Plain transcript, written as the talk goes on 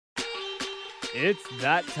It's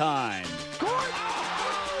that time.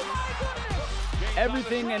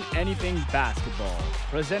 Everything and anything basketball,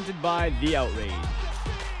 presented by The Outrage.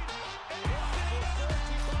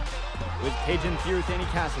 With Kajan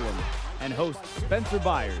Thiruthani and host Spencer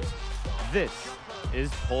Byers, this is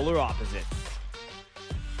Polar Opposites.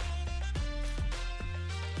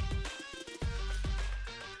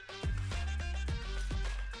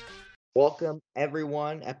 Welcome,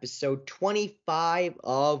 everyone. Episode 25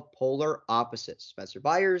 of Polar Opposites. Spencer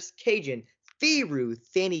Byers, Kajan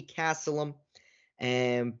Thiruthani,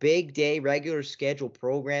 and big day, regular schedule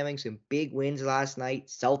programming. Some big wins last night.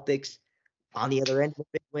 Celtics on the other end, a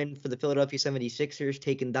big win for the Philadelphia 76ers,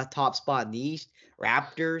 taking that top spot in the East.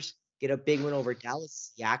 Raptors get a big win over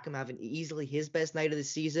Dallas. Siakam having easily his best night of the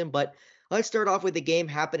season. But let's start off with the game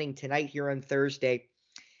happening tonight here on Thursday.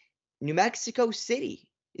 New Mexico City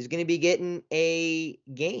is going to be getting a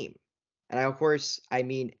game. And of course, I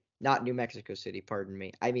mean not New Mexico City, pardon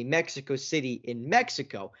me. I mean Mexico City in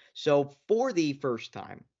Mexico. So for the first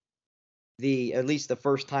time, at least the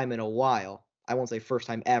first time in a while, I won't say first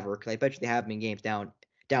time ever, because I bet you they have been games down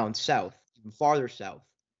south, even farther south.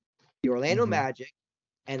 The Orlando Magic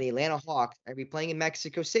and the Atlanta Hawks are going to be playing in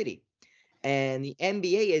Mexico City. And the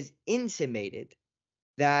NBA has intimated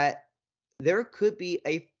that there could be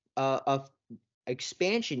a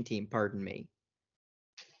expansion team,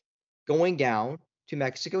 going down to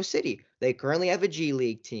Mexico City. They currently have a G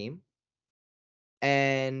League team,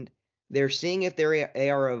 and they're seeing if they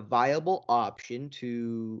are a viable option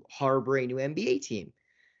to harbor a new NBA team.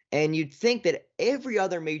 And you'd think that every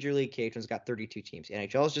other major league has got 32 teams. The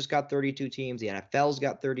NHL's just got 32 teams. The NFL's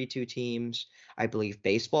got 32 teams. I believe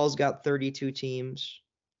baseball's got 32 teams.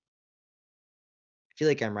 I feel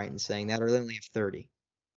like I'm right in saying that, or they only have 30.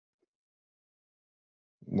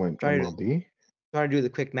 When MLB? Trying to do the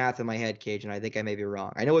quick math in my head, Cage, and I think I may be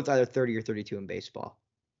wrong. I know it's either 30 or 32 in baseball.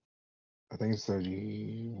 I think it's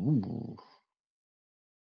 30. Ooh.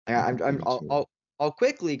 I'll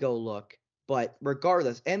quickly go look, but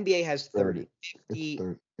regardless, NBA has 30. 50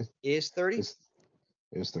 is 30?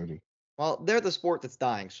 It's 30. Well, they're the sport that's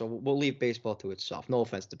dying, so we'll leave baseball to itself. No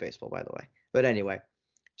offense to baseball, by the way. But anyway,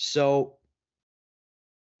 so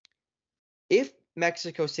if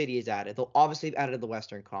Mexico City is added, they'll obviously have added the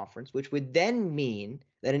Western Conference, which would then mean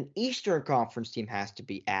that an Eastern Conference team has to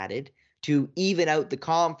be added to even out the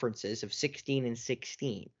conferences of 16 and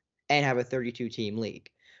 16 and have a 32-team league.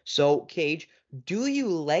 So, Cage, do you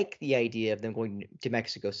like the idea of them going to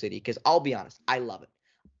Mexico City? Because I'll be honest, I love it.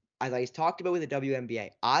 As I talked about with the WNBA,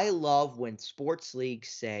 I love when sports leagues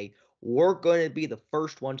say, we're going to be the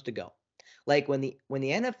first ones to go. Like when the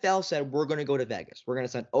NFL said we're going to go to Vegas, we're going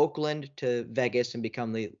to send Oakland to Vegas and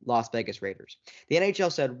become the Las Vegas Raiders. The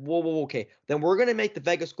NHL said, whoa, okay, then we're going to make the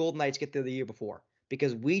Vegas Golden Knights get there the year before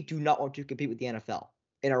because we do not want to compete with the NFL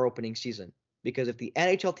in our opening season. Because if the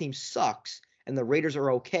NHL team sucks and the Raiders are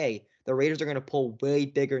okay, the Raiders are going to pull way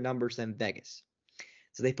bigger numbers than Vegas.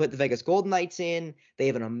 So they put the Vegas Golden Knights in. They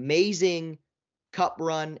have an amazing cup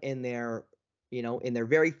run in their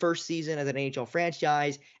very first season as an NHL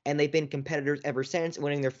franchise, and they've been competitors ever since,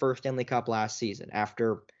 winning their first Stanley Cup last season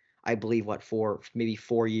after, I believe, 4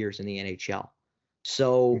 years in the NHL.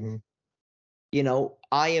 So,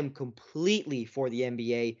 I am completely for the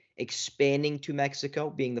NBA expanding to Mexico,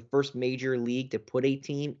 being the first major league to put a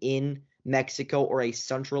team in Mexico or a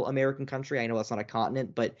Central American country. I know that's not a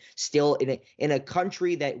continent, but still in a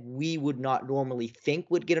country that we would not normally think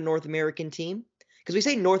would get a North American team. Because we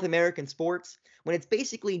say North American sports when it's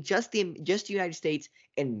basically just the United States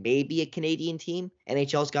and maybe a Canadian team.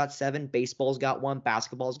 NHL's got 7, baseball's got 1,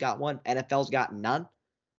 basketball's got 1, NFL's got none.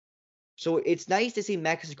 So it's nice to see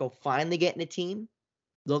Mexico finally getting a team.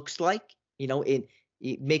 Looks like,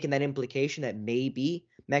 making that implication that maybe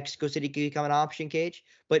Mexico City could become an option, Cage.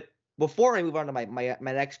 But before I move on to my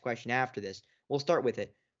next question after this, we'll start with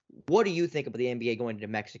it. What do you think about the NBA going to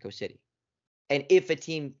Mexico City? And do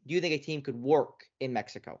you think a team could work in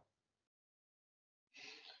Mexico?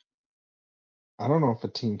 I don't know if a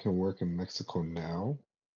team can work in Mexico now,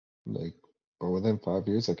 but within 5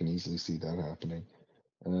 years, I can easily see that happening.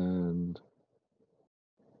 And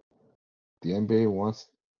the NBA wants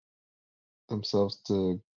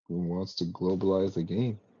to globalize the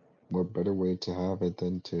game. What better way to have it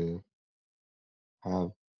than to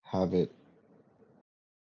have it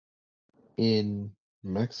in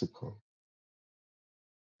Mexico?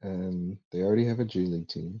 And they already have a G League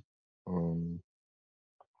team.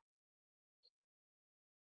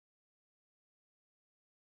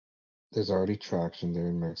 There's already traction there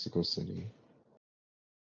in Mexico City.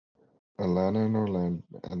 Atlanta and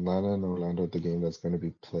Orlando, the game that's going to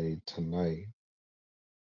be played tonight,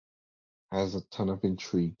 has a ton of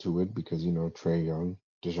intrigue to it because, Trae Young,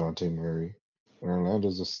 DeJounte Murray. And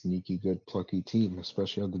Orlando's a sneaky good, plucky team,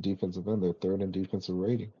 especially on the defensive end. They're third in defensive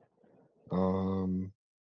rating. Um,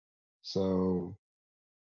 so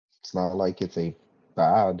it's not like it's a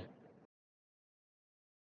bad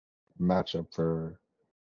matchup for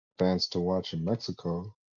fans to watch in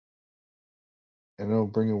Mexico. And it'll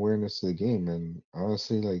bring awareness to the game. And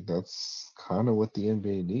honestly, like that's kind of what the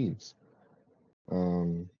NBA needs.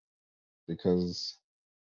 Because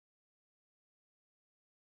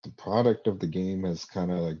the product of the game has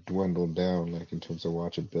kind of like dwindled down, like in terms of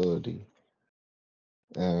watchability.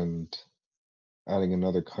 And adding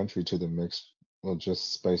another country to the mix will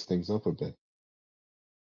just spice things up a bit.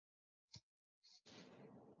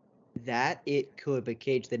 That it could, but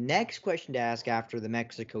Cage, the next question to ask after the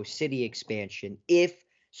Mexico City expansion,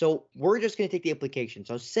 so we're just going to take the implication.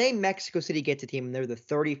 So say Mexico City gets a team and they're the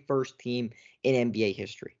 31st team in NBA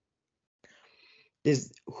history.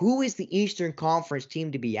 Who is the Eastern Conference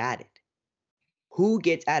team to be added? Who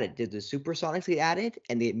gets added? Did the Supersonics get added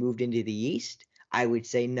and they get moved into the East? I would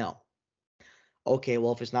say no. Okay,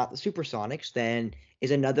 well, if it's not the Supersonics, then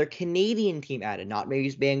is another Canadian team added? Not maybe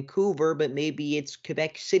it's Vancouver, but maybe it's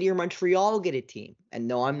Quebec City or Montreal get a team. And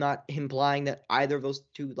no, I'm not implying that either of those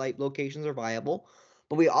two locations are viable.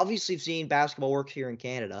 But we obviously have seen basketball work here in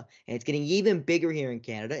Canada, and it's getting even bigger here in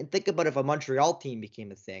Canada. And think about if a Montreal team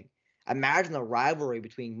became a thing. Imagine the rivalry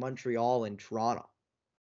between Montreal and Toronto.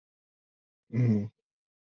 Mm-hmm.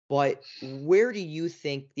 But where do you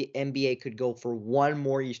think the NBA could go for one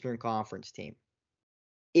more Eastern Conference team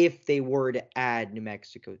if they were to add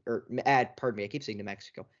Mexico City?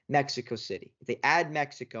 If they add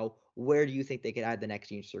Mexico, where do you think they could add the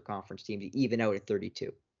next Eastern Conference team to even out at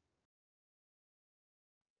 32?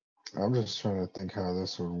 I'm just trying to think how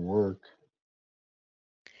this would work.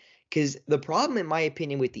 Because the problem, in my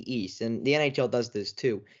opinion, with the East, and the NHL does this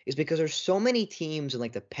too, is because there's so many teams in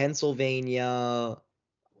like the Pennsylvania,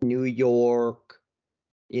 New York,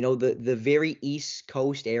 the very East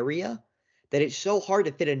Coast area, that it's so hard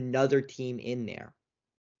to fit another team in there,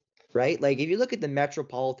 right? Like if you look at the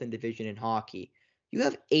Metropolitan Division in hockey, you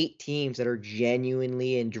have 8 teams that are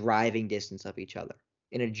genuinely in driving distance of each other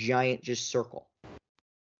in a giant just circle.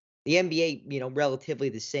 The NBA, relatively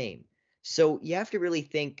the same. So you have to really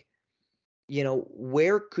think,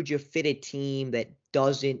 where could you fit a team that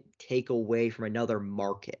doesn't take away from another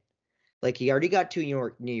market? Like you already got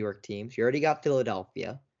 2 New York teams. You already got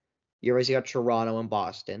Philadelphia. You already got Toronto and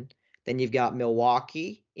Boston. Then you've got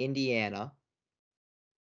Milwaukee, Indiana,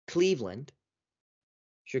 Cleveland,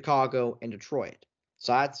 Chicago, and Detroit.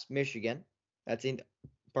 So that's Michigan. That's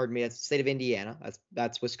the state of Indiana.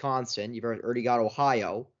 That's Wisconsin. You've already got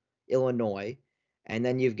Ohio, Illinois, and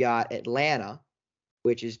then you've got Atlanta,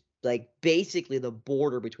 which is like basically the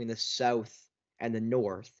border between the South and the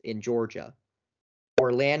North in Georgia.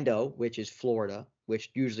 Orlando, which is Florida,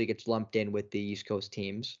 which usually gets lumped in with the East Coast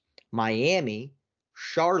teams. Miami,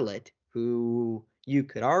 Charlotte, who you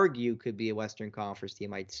could argue could be a Western Conference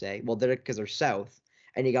team, I'd say. Well, because they're South.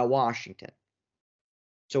 And you got Washington.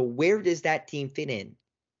 So where does that team fit in?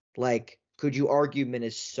 Like, could you argue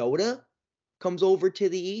Minnesota comes over to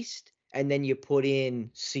the East and then you put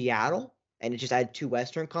in Seattle and just add 2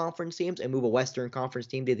 Western Conference teams and move a Western Conference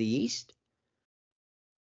team to the East?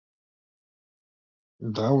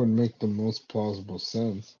 That would make the most plausible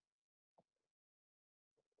sense.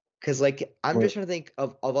 Because, like, I'm But just trying to think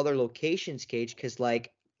of other locations, Cage, because,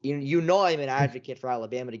 like, I'm an advocate for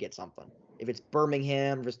Alabama to get something. If it's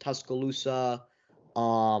Birmingham versus Tuscaloosa,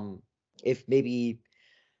 if maybe,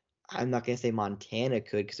 I'm not going to say Montana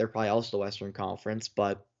could, because they're probably also the Western Conference,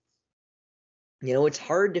 but, it's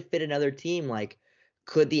hard to fit another team. Like,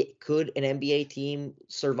 could an NBA team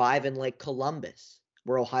survive in, like, Columbus,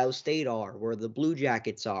 where Ohio State are, where the Blue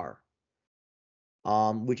Jackets are?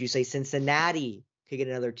 Would you say Cincinnati could get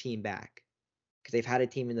another team back? Because they've had a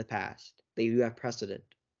team in the past. They do have precedent.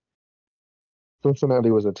 Cincinnati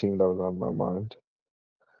was a team that was on my mind.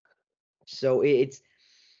 So it's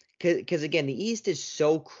because again, the East is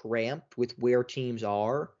so cramped with where teams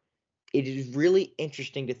are. It is really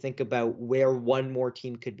interesting to think about where one more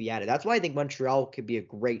team could be added. That's why I think Montreal could be a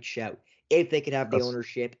great shout if they could have the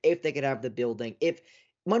ownership, if they could have the building. If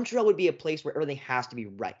Montreal would be a place where everything has to be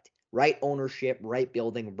right ownership, right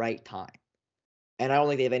building, right time. And I don't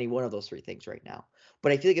think they have any one of those 3 things right now.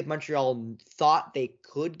 But I feel like if Montreal thought they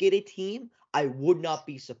could get a team, I would not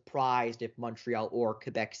be surprised if Montreal or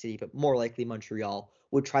Quebec City, but more likely Montreal,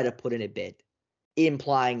 would try to put in a bid,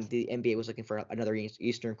 implying the NBA was looking for another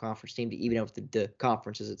Eastern Conference team to even out the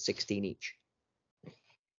conferences at 16 each.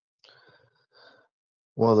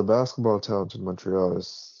 Well, the basketball talent in Montreal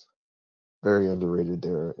is very underrated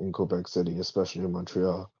there in Quebec City, especially in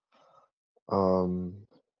Montreal. Um,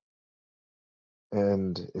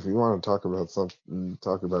 and if you want to talk about something,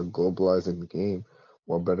 talk about globalizing the game,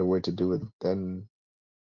 what better way to do it than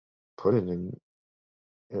put it in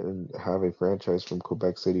and have a franchise from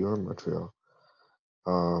Quebec City or Montreal?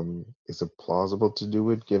 Is it plausible to do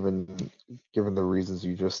it given the reasons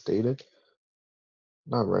you just stated?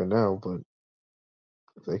 Not right now, but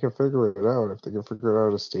if they can figure it out, if they can figure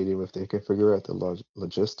out a stadium, if they can figure out the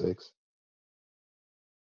logistics,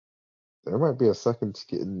 there might be a second.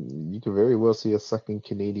 You could very well see a second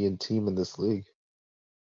Canadian team in this league.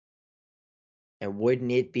 And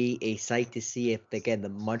wouldn't it be a sight to see if, again, the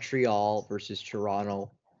Montreal versus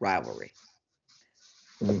Toronto rivalry?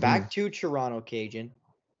 But Hmm. back to Toronto, Cajun.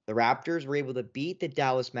 The Raptors were able to beat the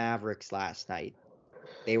Dallas Mavericks last night.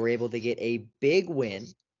 They were able to get a big win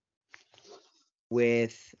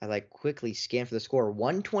with, as I quickly scan for the score,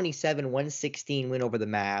 127-116 win over the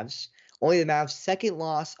Mavs. Only the Mavs' second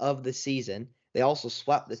loss of the season. They also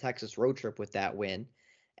swept the Texas road trip with that win.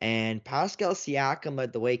 And Pascal Siakam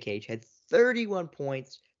led the way, Cage, had 31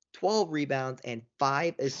 points, 12 rebounds, and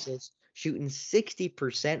 5 assists, shooting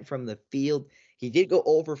 60% from the field. He did go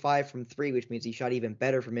over 5 from 3, which means he shot even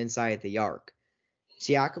better from inside the arc.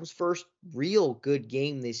 Siakam's first real good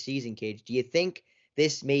game this season, Cage. Do you think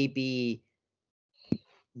this may be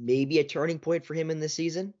maybe a turning point for him in this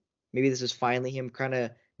season? Maybe this is finally him kind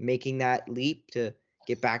of making that leap to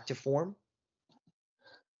get back to form.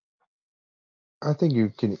 I think you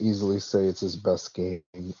can easily say it's his best game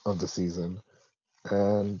of the season,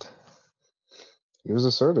 and he was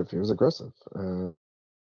assertive. He was aggressive. An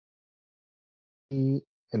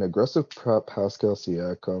aggressive Pascal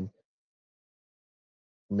Siakam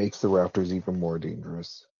makes the Raptors even more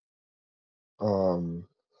dangerous. Um,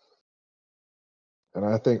 and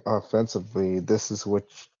I think offensively, this is what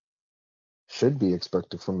should be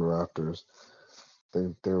expected from the Raptors.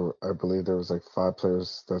 I believe there was like 5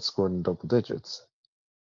 players that scored in double digits.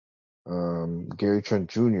 Gary Trent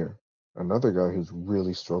Jr., another guy who's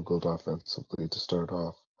really struggled offensively to start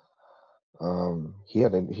off. He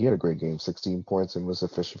had a great game, 16 points, and was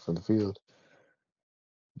efficient from the field.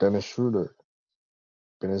 Dennis Schroeder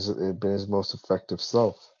been his most effective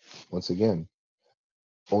self once again.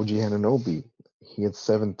 OG Anunoby, he had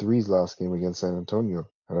 7 threes last game against San Antonio.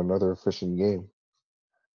 Had another efficient game.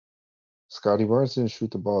 Scotty Barnes didn't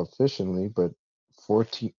shoot the ball efficiently, but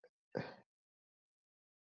 14.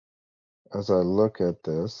 As I look at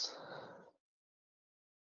this,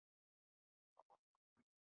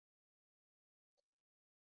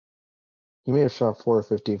 he may have shot 4 or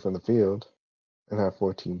 15 from the field and had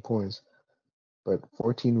 14 points, but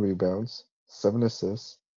 14 rebounds, 7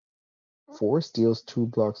 assists, 4 steals, 2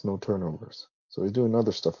 blocks, no turnovers. So he's doing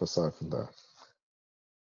other stuff aside from that.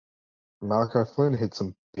 Malachi Flynn hit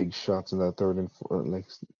some big shots in that third and like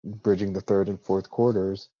bridging the third and fourth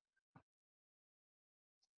quarters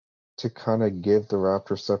to kind of give the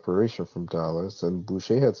Raptors separation from Dallas. And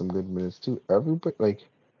Boucher had some good minutes too. Everybody like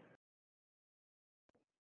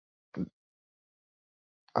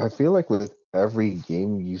I feel like with every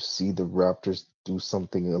game you see the Raptors do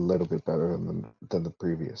something a little bit better than the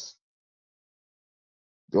previous.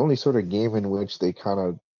 The only sort of game in which they kind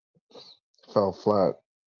of fell flat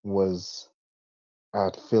was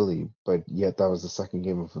at Philly, but yet that was the second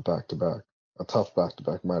game of a back to back. A tough back to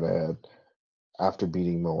back, might add, after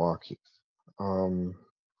beating Milwaukee. Um,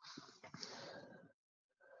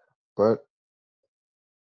 but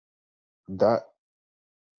that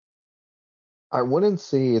I wouldn't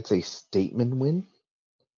say it's a statement win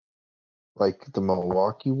like the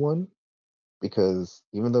Milwaukee one, because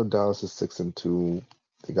even though Dallas is 6-2,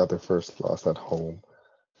 they got their first loss at home.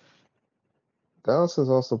 Dallas has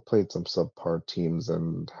also played some subpar teams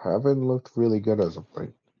and haven't looked really good as of late.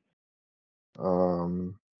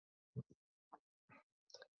 Um,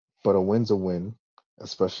 but a win's a win,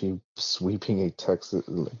 especially sweeping a Texas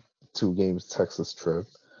 2 games Texas trip.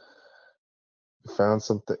 You found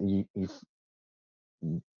something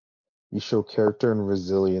you show character and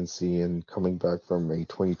resiliency in coming back from a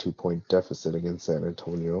 22-point deficit against San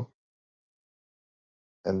Antonio,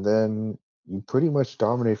 and then you pretty much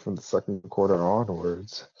dominate from the second quarter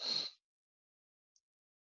onwards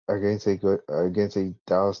against a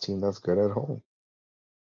Dallas team that's good at home.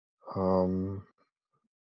 Um,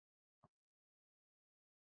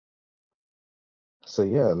 so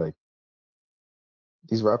yeah, like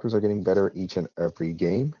these Raptors are getting better each and every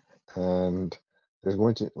game, and there's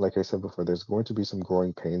going to, like I said before, there's going to be some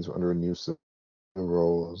growing pains under new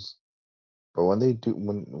roles. But when they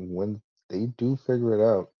do figure it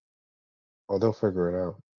out, oh, they'll figure it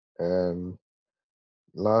out, and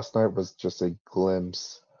last night was just a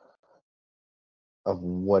glimpse of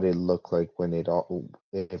what it looked like when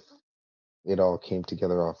if it all came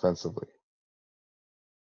together offensively.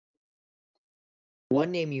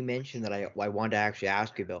 One name you mentioned that I wanted to actually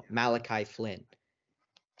ask you about, Malachi Flynn.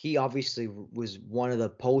 He obviously was one of the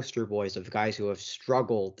poster boys of guys who have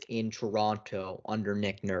struggled in Toronto under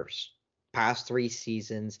Nick Nurse. Past 3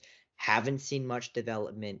 seasons, haven't seen much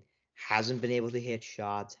development, hasn't been able to hit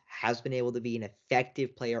shots, has been able to be an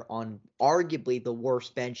effective player on arguably the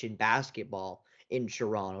worst bench in basketball in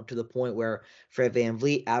Toronto, to the point where Fred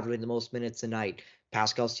VanVleet averaging the most minutes a night,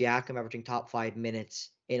 Pascal Siakam averaging top 5 minutes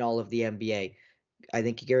in all of the NBA. I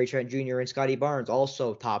think Gary Trent Jr. and Scotty Barnes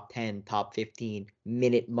also top 10, top 15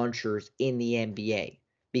 minute munchers in the NBA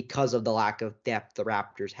because of the lack of depth the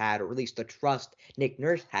Raptors had, or at least the trust Nick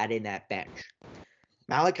Nurse had in that bench.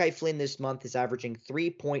 Malachi Flynn this month is averaging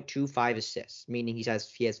 3.25 assists, meaning he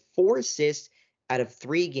has 4 assists out of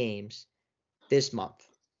 3 games this month.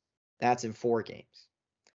 That's in 4 games.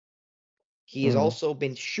 He has also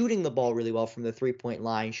been shooting the ball really well from the 3-point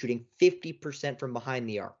line, shooting 50% from behind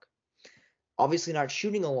the arc. Obviously not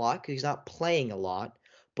shooting a lot because he's not playing a lot,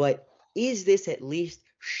 but is this at least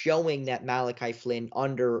showing that Malachi Flynn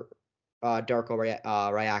under Darko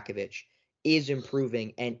Rajakovic is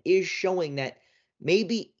improving and is showing that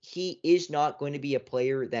maybe he is not going to be a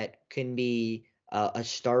player that can be a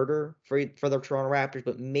starter for the Toronto Raptors,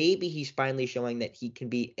 but maybe he's finally showing that he can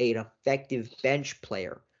be an effective bench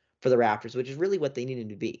player for the Raptors, which is really what they need him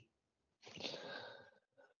to be.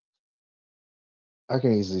 I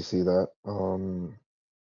can easily see that.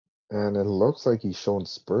 And it looks like he's shown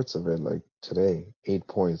spurts of it, like today, 8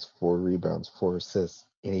 points, 4 rebounds, 4 assists,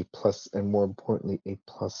 and more importantly, a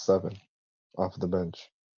 +7 off the bench.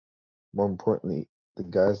 More importantly, the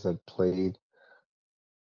guys that played,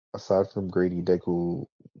 aside from Grady Dick, who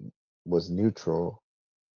was neutral,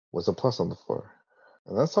 was a plus on the floor.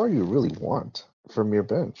 And that's all you really want from your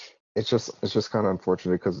bench. It's just kind of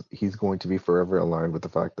unfortunate because he's going to be forever aligned with the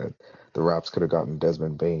fact that the Raps could have gotten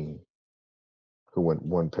Desmond Bane, who went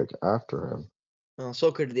 1 pick after him. Well,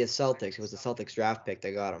 so could the Celtics. It was the Celtics draft pick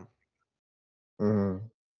that got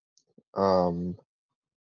him. Um,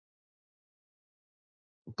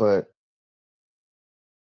 but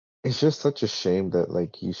it's just such a shame that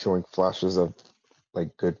like he's showing flashes of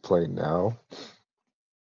like good play now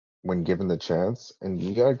when given the chance. And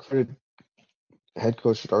you gotta credit head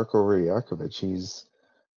coach Darko Rajakovic.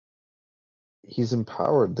 He's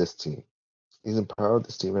empowered this team. He's empowered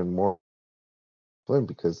this team and more Flynn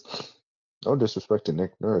because no disrespect to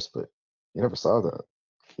Nick Nurse, but you never saw that.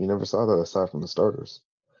 You never saw that aside from the starters.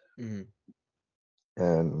 Mm-hmm.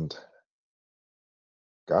 And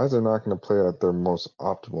guys are not going to play at their most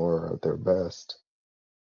optimal or at their best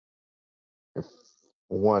if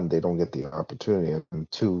one, they don't get the opportunity,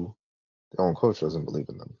 and two, their own coach doesn't believe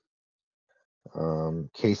in them.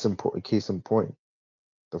 Case in point,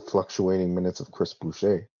 the fluctuating minutes of Chris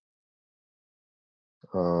Boucher.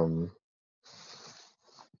 Um,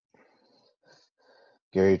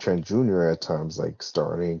 Gary Trent Jr. at times like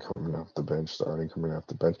starting, coming off the bench, starting, coming off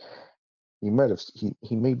the bench. He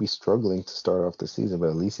may be struggling to start off the season, but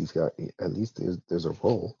at least there's a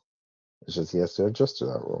role. It's just he has to adjust to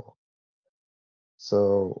that role.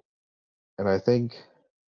 So, and I think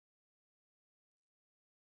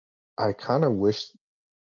I kind of wish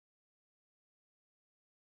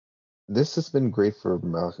this has been great for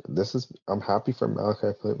I'm happy for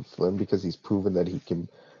Malachi Flynn because he's proven that he can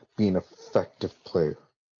be an effective player,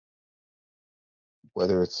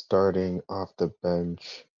 whether it's starting off the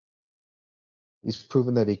bench. He's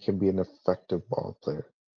proven that he can be an effective ball player.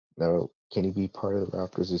 Now, can he be part of the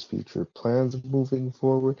Raptors' future plans moving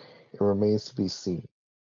forward? It remains to be seen.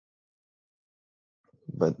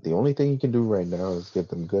 But the only thing he can do right now is give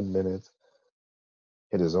them good minutes,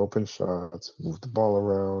 hit his open shots, move the ball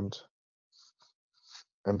around,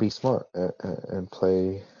 and be smart and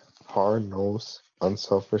play hard nosed,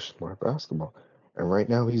 unselfish, smart basketball. And right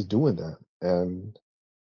now he's doing that. And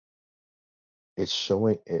it's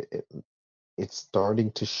showing it's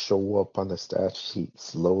starting to show up on the stat sheet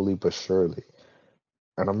slowly but surely.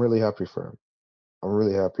 And I'm really happy for him. I'm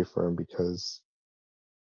really happy for him because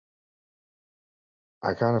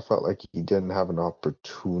I kind of felt like he didn't have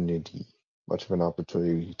much of an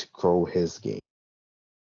opportunity to grow his game.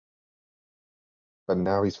 But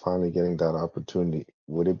now he's finally getting that opportunity.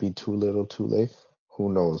 Would it be too little, too late?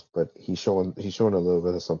 Who knows? But he's showing a little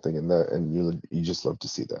bit of something in that, and you just love to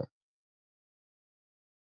see that.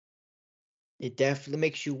 It definitely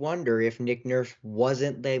makes you wonder if Nick Nurse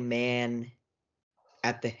wasn't the man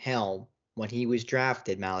at the helm when he was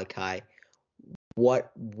drafted, Malachi.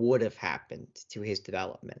 what would have happened to his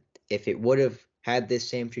development if it would have had this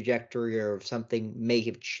same trajectory, or if something may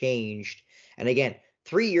have changed. And again,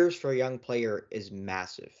 3 years for a young player is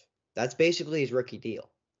massive. That's basically his rookie deal,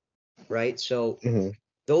 right? So Mhm.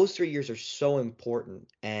 those 3 years are so important,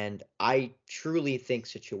 and I truly think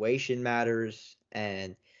situation matters,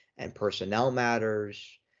 and personnel matters.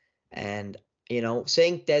 And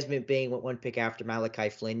saying Desmond Bain went one pick after Malachi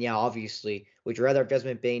Flynn, yeah, obviously, would you rather have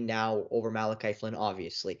Desmond Bain now over Malachi Flynn?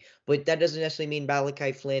 Obviously, but that doesn't necessarily mean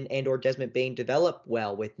Malachi Flynn and or Desmond Bain develop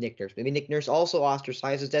well with Nick Nurse. Maybe Nick Nurse also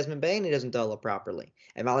ostracizes Desmond Bain and he doesn't develop properly,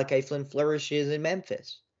 and Malachi Flynn flourishes in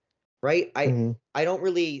Memphis, right? I Mhm. I don't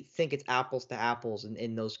really think it's apples to apples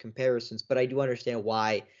in those comparisons, but I do understand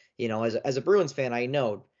why. As a Bruins fan, I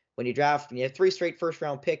know when you draft and you have 3 straight first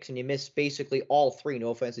round picks and you miss basically all three. No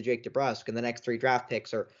offense to Jake DeBrusk, and the next 3 draft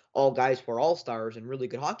picks are all guys who are all stars and really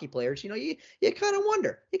good hockey players. You kind of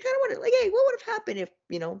wonder. You kind of wonder, like, hey, what would have happened if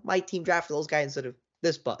my team drafted those guys instead of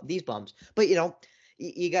these bums? But you gotta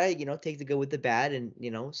take the good with the bad,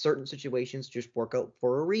 and certain situations just work out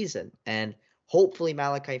for a reason. And hopefully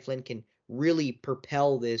Malachi Flynn can really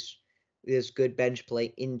propel this good bench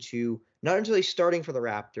play into not necessarily starting for the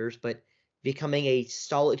Raptors, but becoming a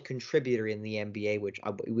solid contributor in the NBA, which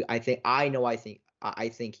I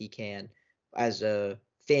think he can, as a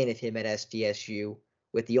fan of him at SDSU,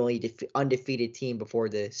 with the only undefeated team before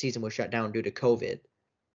the season was shut down due to COVID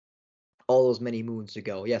all those many moons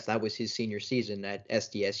ago. Yes, that was his senior season at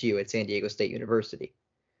SDSU at San Diego State University.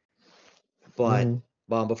 But Mhm.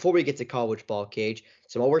 before we get to college ball, Cage,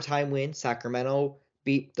 some overtime wins. Sacramento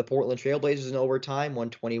beat the Portland Trailblazers in overtime,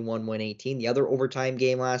 121-118. The other overtime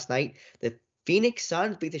game last night, the Phoenix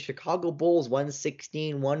Suns beat the Chicago Bulls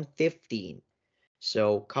 116-115.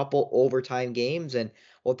 So, couple overtime games, and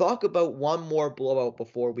we'll talk about one more blowout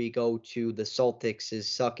before we go to the Celtics'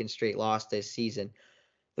 second straight loss this season.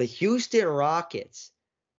 The Houston Rockets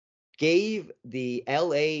gave the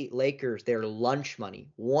LA Lakers their lunch money.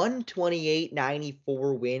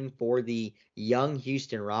 128-94 win for the young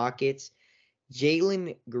Houston Rockets.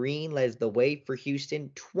 Jalen Green led the way for Houston,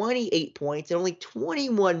 28 points in only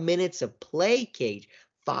 21 minutes of play, Cage.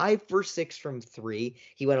 5 for 6 from 3.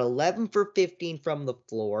 He went 11 for 15 from the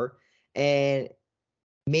floor. And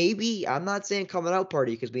maybe, I'm not saying coming out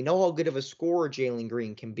party because we know how good of a scorer Jalen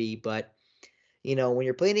Green can be, but when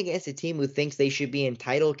you're playing against a team who thinks they should be in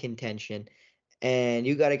title contention, and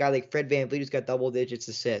you got a guy like Fred VanVleet who's got double digits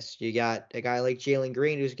assists. You got a guy like Jalen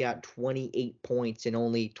Green who's got 28 points in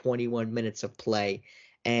only 21 minutes of play.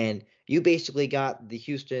 And you basically got the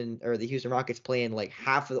Houston Rockets playing like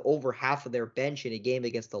over half of their bench in a game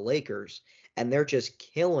against the Lakers, and they're just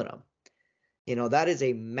killing them. That is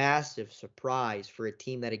a massive surprise for a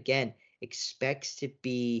team that, again, expects to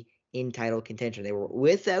be in title contention. They were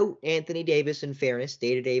without Anthony Davis, in fairness.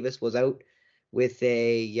 Data Davis was out with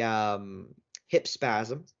a hip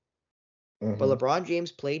spasm. But Mhm. LeBron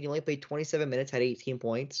James played. He only played 27 minutes, had 18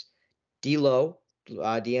 points.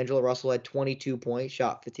 D'Angelo Russell had 22 points,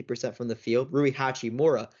 shot 50% from the field. Rui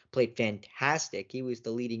Hachimura played fantastic. He was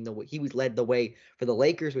led the way for the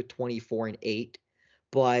Lakers with 24 and 8.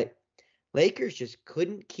 But Lakers just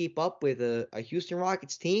couldn't keep up with a Houston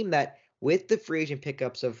Rockets team that, with the free agent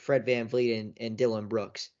pickups of Fred VanVleet and Dylan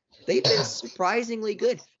Brooks, they've been surprisingly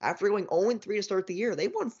good. After going 0-3 to start the year,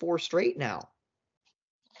 they've won 4 straight now.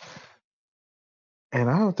 And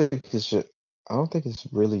I don't think it's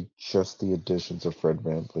really just the additions of Fred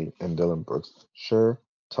VanVleet and Dylan Brooks. Sure,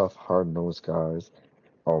 tough, hard-nosed guys.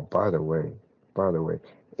 Oh, by the way,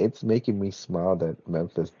 it's making me smile that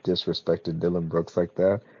Memphis disrespected Dylan Brooks like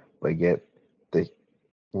that, but yet they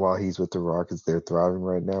while he's with the Rockets, they're thriving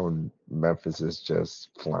right now, and Memphis is just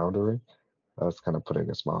floundering. That's kind of putting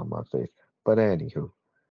a smile on my face. But anywho,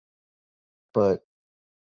 but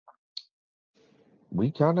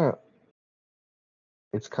we kind of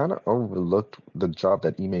it's kind of overlooked the job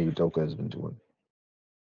that Ime Udoka has been doing.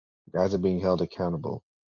 Guys are being held accountable.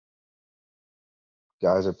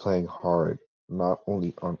 Guys are playing hard, not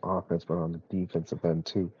only on offense but on the defensive end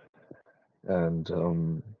too.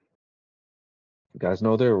 And guys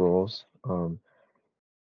know their roles.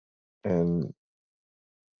 And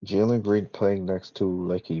Jalen Green playing next to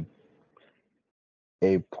like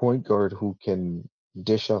a point guard who can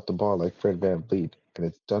dish out the ball like Fred VanVleet, and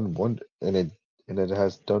it's done and it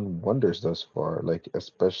has done wonders thus far. Like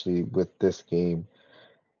especially with this game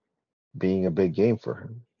being a big game for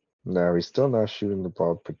him. Now he's still not shooting the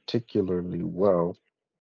ball particularly well,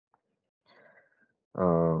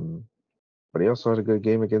 um, but he also had a good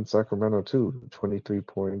game against Sacramento too. 23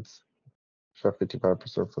 points, shot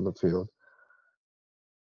 55% from the field.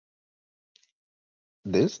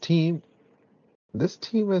 This team This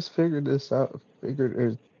team has figured this out.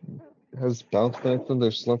 Has bounced back from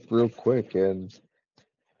their slump real quick, and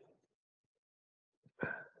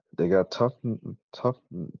they got tough, tough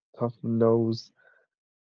nose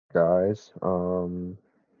guys.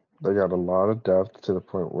 They got a lot of depth to the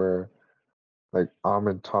point where like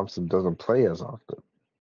Ahmed Thompson doesn't play as often.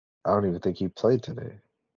 I don't even think he played today.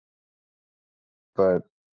 But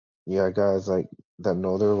yeah, guys like that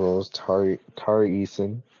know their roles. Tari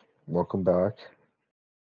Eason, welcome back.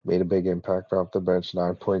 Made a big impact off the bench.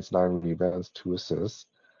 9 points, 9 rebounds, 2 assists.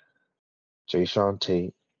 Jayshawn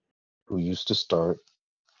Tate, who used to start,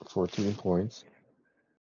 14 points.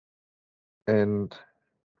 And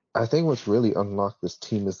I think what's really unlocked this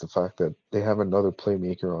team is the fact that they have another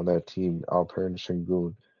playmaker on that team, Alperen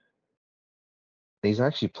Sengun. He's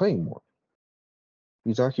actually playing more.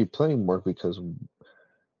 He's actually playing more because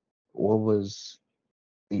what was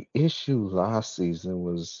the issue last season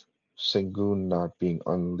was Sengun not being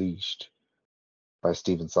unleashed by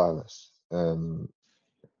Steven Silas. Or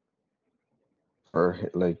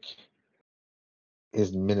like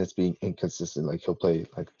his minutes being inconsistent. Like he'll play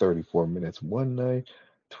like 34 minutes one night,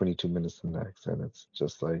 22 minutes the next, and it's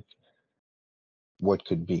just like what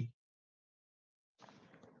could be.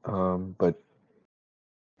 But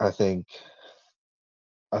I think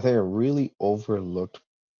a really overlooked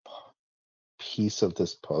piece of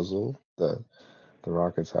this puzzle that the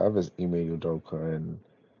Rockets have is Ime Udoka, and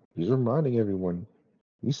he's reminding everyone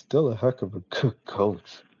he's still a heck of a good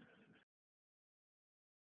coach.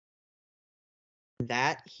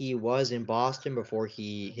 That he was in Boston before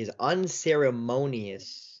his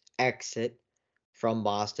unceremonious exit from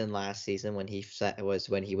Boston last season when he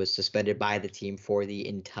was suspended by the team for the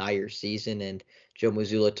entire season, and Joe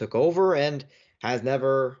Mazzulla took over and has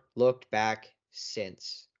never looked back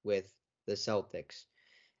since with the Celtics.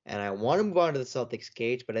 And I want to move on to the Celtics,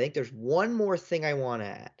 Cage, but I think there's one more thing I want to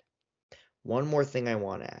add. One more thing I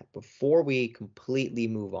want to add before we completely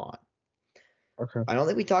move on. Okay. I don't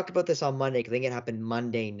think we talked about this on Monday because I think it happened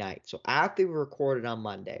Monday night. So after we recorded on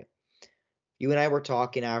Monday, you and I were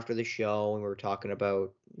talking after the show, and we were talking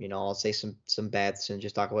about, I'll say some bets and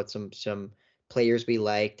just talk about some players we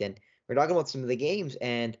liked, and we're talking about some of the games.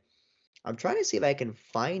 And I'm trying to see if I can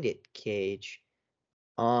find it, Cage.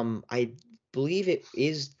 I believe it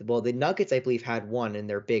is the Nuggets. I believe had one in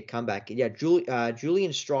their big comeback. Yeah,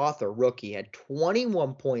 Julian Strother, rookie, had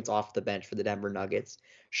 21 points off the bench for the Denver Nuggets,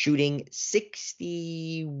 shooting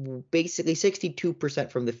basically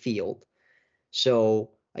 62% from the field.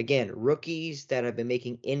 So again, rookies that have been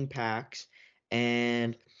making impacts.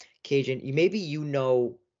 And Cajun,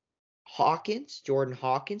 Jordan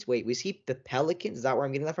Hawkins. Wait, was he the Pelicans? Is that where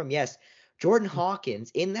I'm getting that from? Yes. Jordan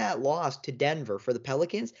Hawkins in that loss to Denver for the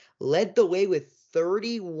Pelicans led the way with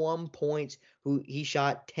 31 points. He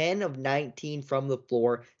shot 10 of 19 from the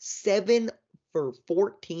floor, 7 for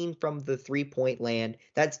 14 from the 3-point land.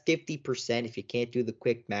 That's 50% if you can't do the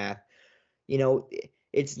quick math.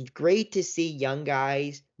 It's great to see young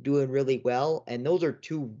guys doing really well, and those are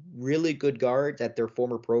two really good guards at their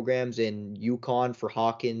former programs in UConn for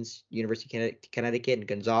Hawkins, University of Connecticut, and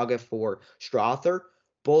Gonzaga for Strother.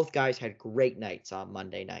 Both guys had great nights on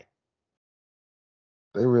Monday night.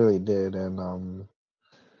 They really did, and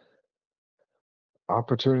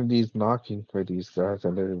opportunities knocking for these guys,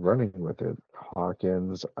 and they're running with it.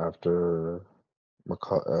 Hawkins, after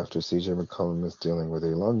CJ McCollum is dealing with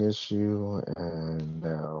a lung issue, and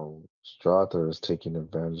now Strother is taking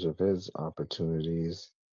advantage of his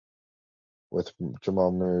opportunities, with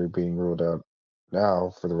Jamal Murray being ruled out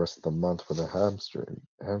now for the rest of the month with a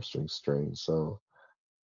hamstring strain. So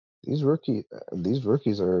these rookies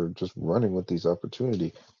are just running with these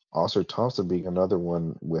opportunity. Oscar Thompson being another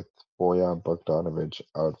one with Bojan Bogdanovic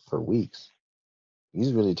out for weeks.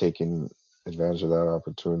 He's really taking advantage of that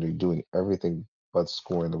opportunity, doing everything but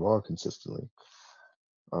scoring the ball consistently.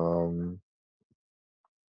 Um,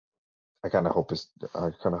 I kind of hope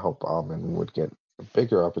Alvin would get a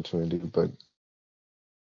bigger opportunity, but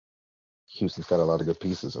Houston's got a lot of good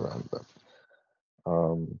pieces around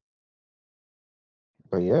them.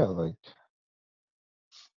 But yeah, like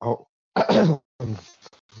oh,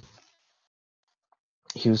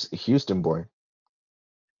 Houston boy,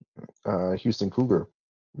 Houston Cougar,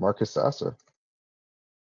 Marcus Sasser.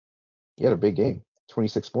 He had a big game,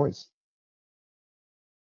 26 points.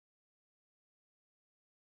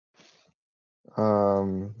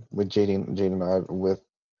 With Jaden with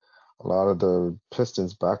a lot of the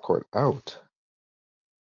Pistons backcourt out.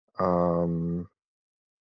 Um,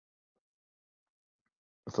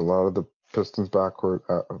 with a lot of the Pistons backcourt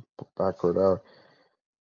out.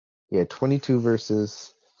 He had 22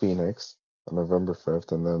 versus Phoenix on November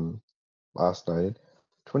 5th, and then last night.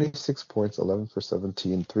 26 points, 11 for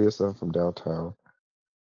 17, 3 of 7 from downtown,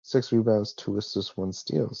 6 rebounds, 2 assists, 1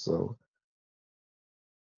 steal. So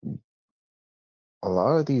a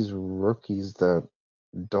lot of these rookies that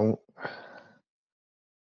don't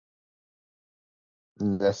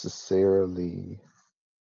necessarily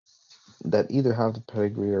that either have the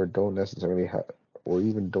pedigree or don't necessarily have or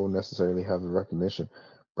even don't necessarily have the recognition.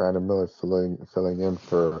 Brandon Miller filling in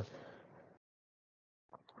for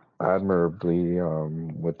admirably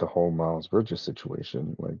with the whole Miles Bridges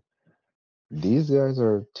situation. Like these guys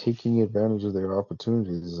are taking advantage of their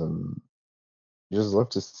opportunities, and you just love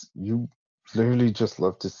to you literally just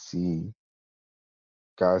love to see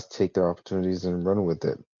guys take their opportunities and run with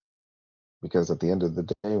it. Because at the end of the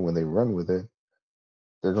day, when they run with it,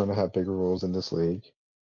 they're going to have bigger roles in this league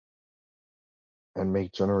and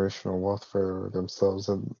make generational wealth for themselves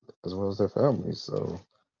and as well as their families. So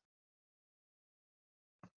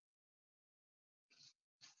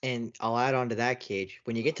And I'll add on to that, Cage.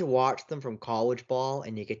 When you get to watch them from college ball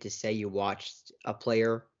and you get to say you watched a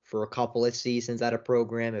player for a couple of seasons at a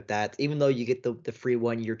program, if that's even though you get the free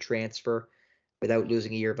 1 year transfer without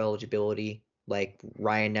losing a year of eligibility, like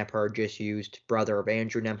Ryan Nemhard just used, brother of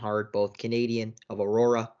Andrew Nemhard, both Canadian of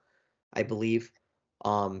Aurora, I believe,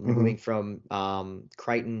 moving from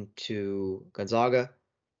Crichton to Gonzaga.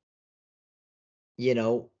 You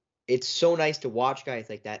know, it's so nice to watch guys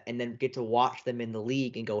like that and then get to watch them in the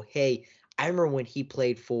league and go, hey, I remember when he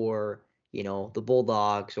played for, the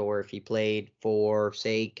Bulldogs, or if he played for,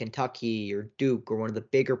 say, Kentucky or Duke or one of the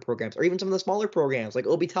bigger programs, or even some of the smaller programs like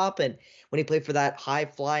Obi Toppin when he played for that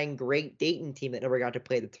high-flying great Dayton team that never got to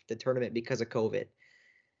play the tournament because of COVID.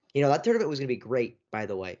 That tournament was going to be great, by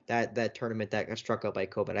the way. That tournament that got struck out by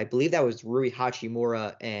COVID. I believe that was Rui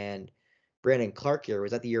Hachimura and Brandon Clark here.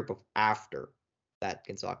 Was that the year after that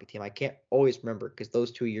Gonzaga team? I can't always remember because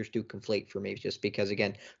those 2 years do conflate for me just because,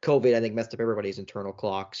 again, COVID, I think, messed up everybody's internal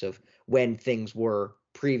clocks of when things were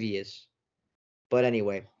previous. But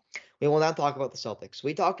anyway, we will now talk about the Celtics.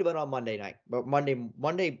 We talked about it on Monday night, but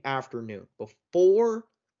Monday afternoon, before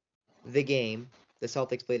the game the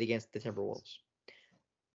Celtics played against the Timberwolves.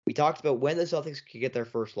 We talked about when the Celtics could get their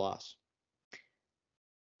first loss.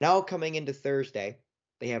 Now coming into Thursday,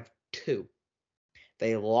 they have 2.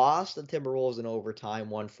 They lost the Timberwolves in overtime,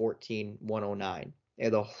 114-109. They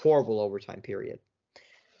had a horrible overtime period.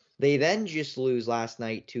 They then just lose last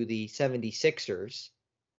night to the 76ers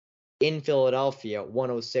in Philadelphia,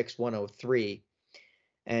 106-103.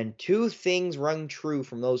 And 2 things rung true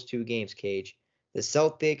from those 2 games, Cage. The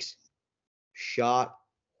Celtics shot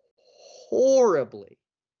horribly.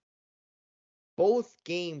 Both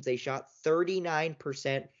games, they shot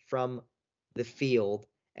 39% from the field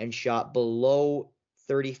and shot below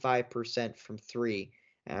 35% from 3.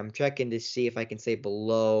 And I'm checking to see if I can say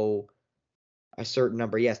below a certain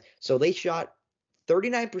number. Yes. So they shot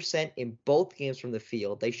 39% in both games from the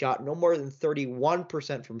field. They shot no more than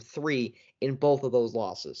 31% from 3 in both of those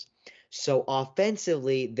losses. So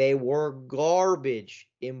offensively, they were garbage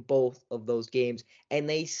in both of those games, and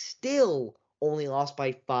they still only lost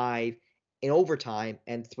by 5 in overtime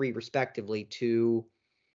and 3 respectively to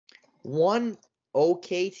one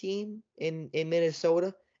okay team in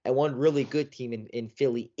Minnesota and one really good team in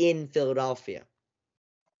Philadelphia.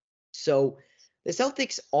 So the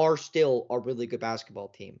Celtics are still a really good basketball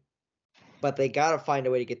team, but they got to find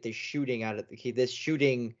a way to get this shooting out of this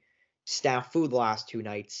shooting snafu the last 2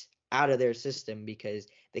 nights out of their system, because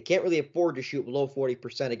they can't really afford to shoot below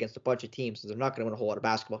 40% against a bunch of teams, so they're not going to win a whole lot of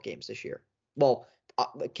basketball games this year. Well,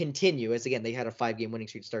 continue, as again, they had a 5-game winning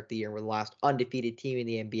streak to start the year and were the last undefeated team in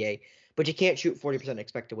the NBA, but you can't shoot 40% and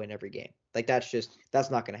expect to win every game. Like that's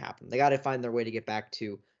not going to happen. They got to find their way to get back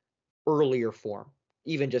to earlier form,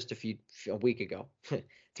 even just a week ago,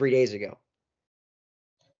 3 days ago.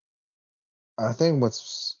 I think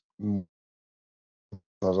what's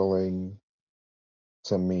puzzling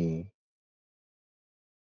to me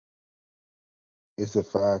is the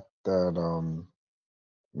fact that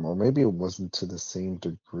or maybe it wasn't to the same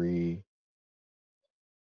degree.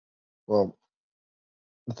 Well,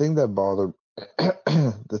 the thing that bothered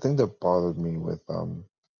the thing that bothered me with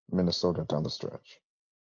Minnesota down the stretch,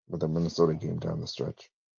 with the Minnesota game down the stretch,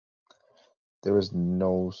 there was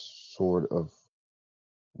no sort of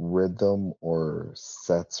rhythm or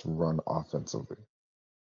sets run offensively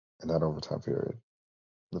in that overtime period.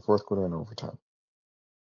 The fourth quarter and overtime.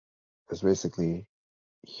 It's basically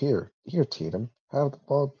here, Tatum, have the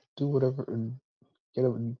ball, do whatever, and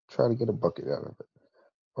try to get a bucket out of it.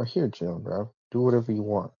 Or here, Jalen Brown, do whatever you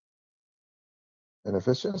want. And if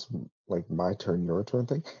it's just like my turn, your turn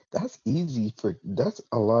thing, that's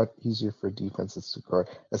a lot easier for defenses to guard,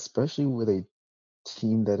 especially with a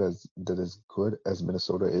team that is good as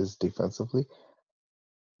Minnesota is defensively.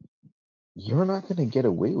 You're not gonna get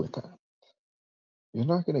away with that. You're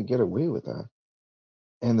not gonna get away with that.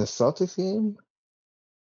 And the Celtics game,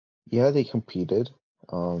 yeah, they competed.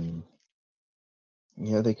 Um,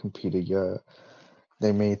 yeah, they competed. Yeah,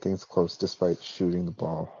 they made things close despite shooting the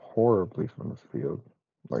ball horribly from the field,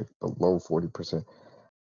 like below 40%.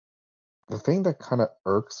 The thing that kind of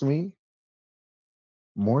irks me,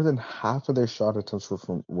 more than half of their shot attempts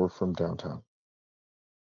were from downtown.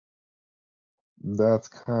 That's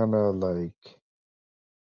kind of like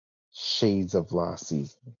shades of last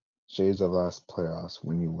season, shades of last playoffs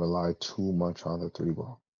when you rely too much on the three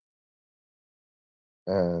ball.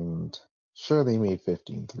 And sure, they made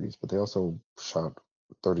 15 threes, but they also shot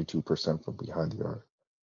 32% from behind the arc.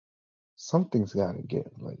 Something's got to give.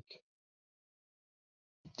 Like,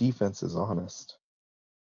 defense is honest.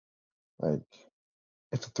 Like,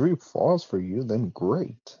 if the three falls for you, then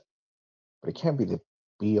great. But it can't be the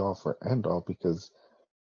be all for end all because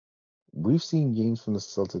we've seen games from the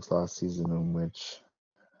Celtics last season in which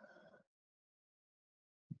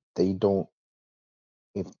they don't,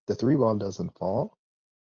 if the three ball doesn't fall,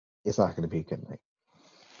 it's not going to be a good night.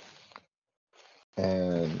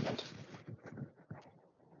 And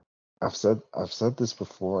I've said this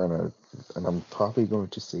before, and I'm probably going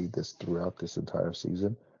to say this throughout this entire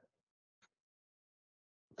season.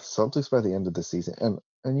 The Celtics by the end of the season,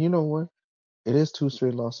 and you know what? It is two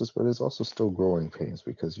straight losses, but it's also still growing pains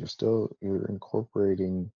because you're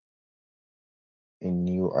incorporating a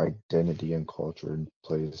new identity and culture in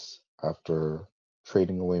place after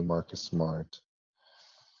trading away Marcus Smart,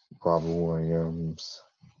 Robert Williams.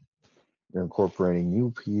 You're incorporating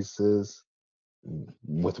new pieces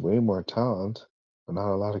with way more talent, but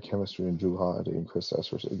not a lot of chemistry in Drew Holiday and Chris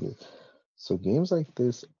Sessler. So games like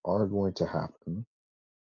this are going to happen.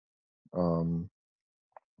 Um,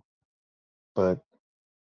 but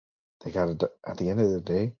they got to, at the end of the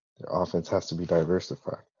day, their offense has to be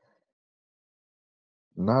diversified.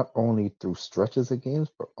 Not only through stretches of games,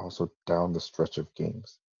 but also down the stretch of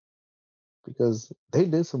games. Because they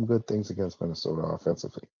did some good things against Minnesota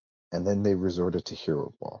offensively. And then they resorted to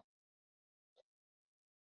hero ball.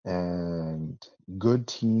 And good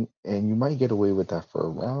team, and you might get away with that for a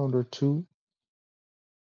round or two.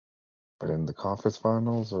 But in the conference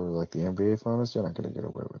finals or like the NBA finals, you're not going to get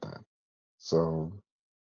away with that. So,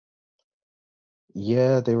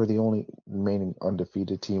 yeah, they were the only remaining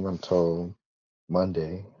undefeated team until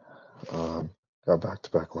Monday. Got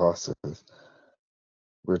back-to-back losses.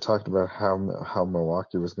 We were talking about how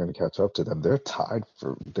Milwaukee was going to catch up to them. They're tied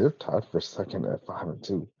for second at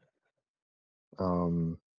 5-2.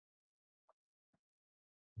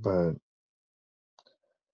 But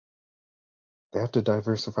they have to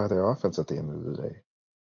diversify their offense at the end of the day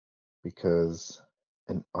because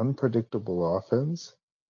an unpredictable offense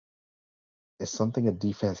is something a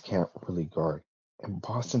defense can't really guard. And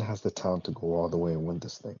Boston has the talent to go all the way and win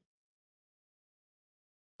this thing.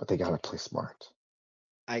 But they got to play smart.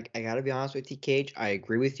 I gotta be honest with you, Cage. I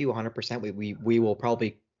agree with you 100%. We will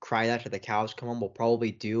probably cry that to the cows come home. We'll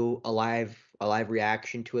probably do a live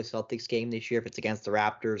reaction to a Celtics game this year if it's against the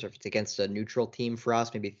Raptors or if it's against a neutral team for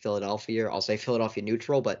us, maybe Philadelphia. I'll say Philadelphia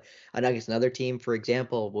neutral, but against another team, for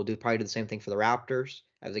example, we'll probably do the same thing for the Raptors.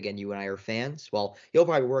 As again, you and I are fans. Well, you'll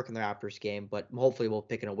probably work in the Raptors game, but hopefully we'll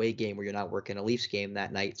pick an away game where you're not working a Leafs game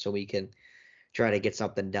that night, so we can try to get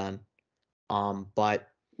something done. But.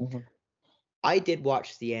 Mm-hmm. I did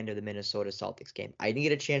watch the end of the Minnesota Celtics game. I didn't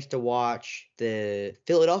get a chance to watch the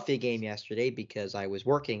Philadelphia game yesterday because I was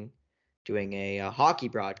working doing a hockey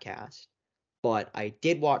broadcast, but I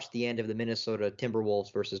did watch the end of the Minnesota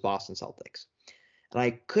Timberwolves versus Boston Celtics. And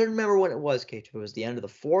I couldn't remember when it was, Kate, if it was the end of the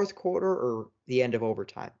fourth quarter or the end of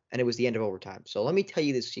overtime. And it was the end of overtime. So let me tell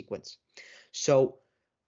you this sequence. So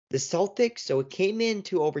the Celtics, it came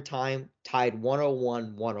into overtime, tied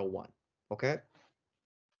 101-101. Okay?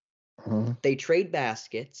 Mm-hmm. They trade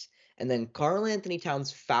baskets, and then Karl Anthony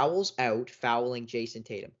Towns fouls out, fouling Jason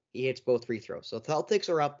Tatum. He hits both free throws. So the Celtics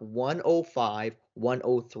are up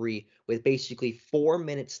 105-103 with basically 4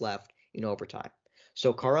 minutes left in overtime.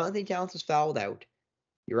 So Karl Anthony Towns is fouled out.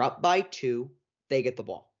 You're up by 2. They get the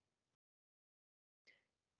ball.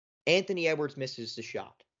 Anthony Edwards misses the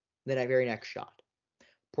shot. Then a very next shot.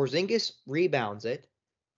 Porzingis rebounds it.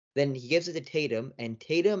 Then he gives it to Tatum, and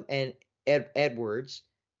Tatum and Edwards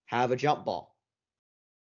have a jump ball.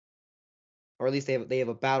 Or at least they have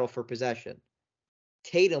a battle for possession.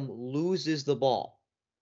 Tatum loses the ball.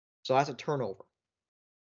 So that's a turnover.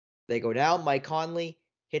 They go down. Mike Conley,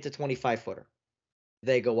 hits a 25-footer.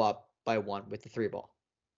 They go up by 1 with the 3 ball.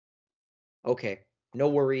 Okay, no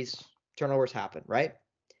worries. Turnovers happen, right?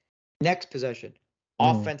 Next possession,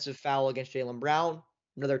 offensive foul against Jaylen Brown.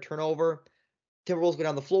 Another turnover. Timberwolves go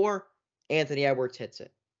down the floor. Anthony Edwards hits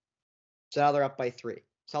it. So now they're up by 3.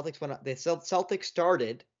 Celtics went up. The Celtics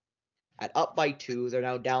started at up by 2. They're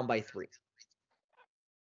now down by 3.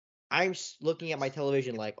 I'm looking at my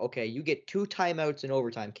television like, okay, you get 2 timeouts in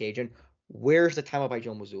overtime, Kajan. Where's the timeout by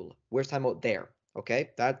Joe Mazzulla? Where's timeout there? Okay,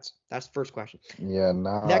 that's the first question. Yeah,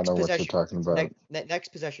 now I Next know what you're possession. talking about. Next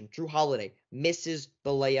possession. Drew Holiday misses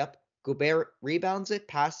the layup. Gobert rebounds it,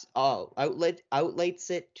 outlets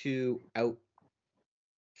it to out.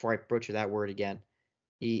 Before I butcher that word again,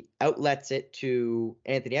 he outlets it to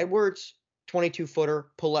Anthony Edwards. 22-footer,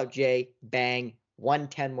 pull up J, bang,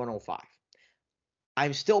 110-105.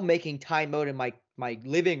 I'm still making timeout in my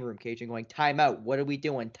living room, Cage, and going, timeout. What are we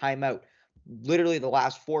doing? Timeout. Literally the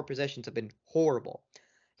last 4 possessions have been horrible.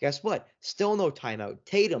 Guess what? Still no timeout.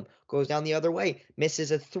 Tatum goes down the other way, misses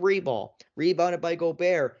a 3 ball, rebounded by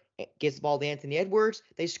Gobert, gets the ball to Anthony Edwards.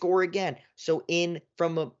 They score again. So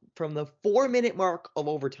from the 4-minute mark of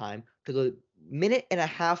overtime to the minute and a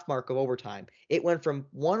half mark of overtime, it went from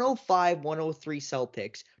 105-103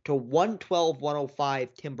 Celtics to 112-105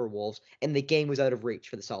 Timberwolves, and the game was out of reach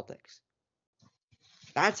for the Celtics.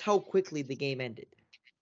 That's how quickly the game ended.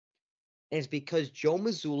 And it's because Joe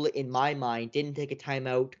Mazzulla, in my mind, didn't take a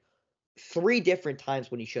timeout 3 different times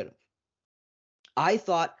when he should have. I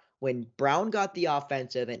thought when Brown got the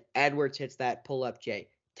offensive and Edwards hits that pull-up J,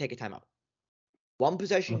 take a timeout. 1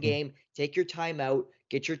 possession game, take your timeout,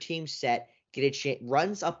 get your team set,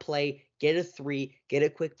 runs a play, get a 3, get a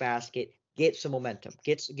quick basket, get some momentum,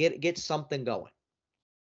 get something going.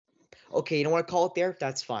 Okay, you don't want to call it there?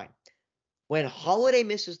 That's fine. When Holiday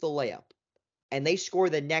misses the layup and they score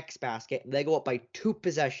the next basket and they go up by 2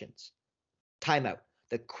 possessions, timeout.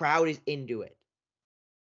 The crowd is into it.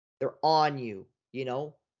 They're on you, you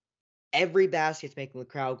know? Every basket's making the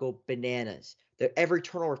crowd go bananas. Every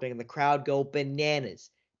turnover is making the crowd go bananas.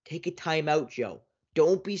 Take a timeout, Joe.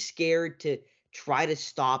 Don't be scared to try to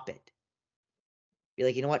stop it. Be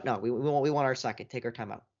like, you know what? No, we want our second. Take our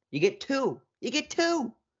timeout. You get 2. You get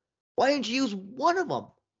 2. Why didn't you use one of them?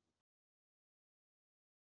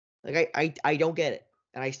 Like, I don't get it.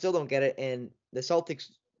 And I still don't get it. And the Celtics,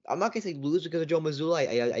 I'm not going to say lose because of Joe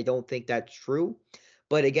Mazzulla. I don't think that's true.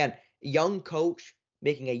 But again, young coach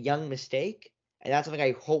making a young mistake. And that's something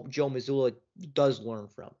I hope Joe Mazzulla does learn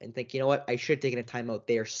from and think, you know what? I should have taken a timeout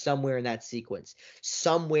there somewhere in that sequence.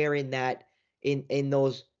 Somewhere in that, in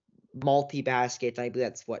those multi-baskets. I believe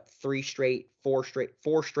that's what, 4 straight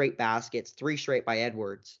baskets, 3 straight by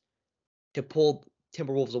Edwards to pull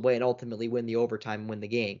Timberwolves away and ultimately win the overtime and win the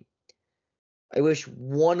game. I wish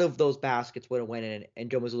one of those baskets would have went in and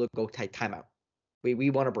Joe Mazzulla go timeout. We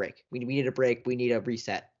want a break. We need a break. We need a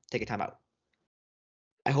reset. Take a timeout.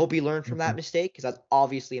 I hope he learned from that mistake because that's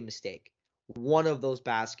obviously a mistake. One of those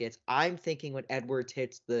baskets, I'm thinking when Edwards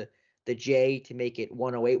hits the J to make it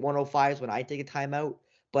 108, 105 is when I take a timeout.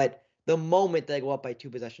 But the moment they go up by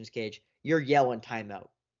 2 possessions, Cage, you're yelling timeout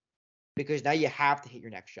because now you have to hit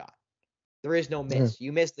your next shot. There is no miss.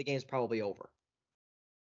 You miss, the game's probably over.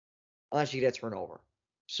 Unless you get a turnover.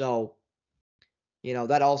 So,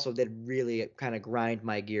 that also did really kind of grind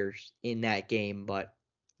my gears in that game. But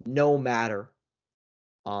no matter.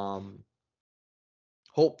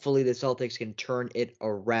 Hopefully the Celtics can turn it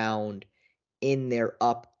around in their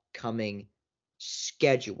upcoming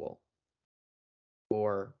schedule.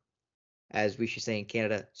 Or, as we should say in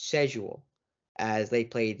Canada, schedule, as they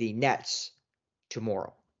play the Nets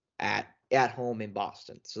tomorrow at home in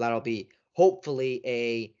Boston. So that'll be hopefully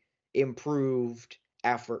a improved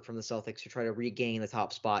effort from the Celtics to try to regain the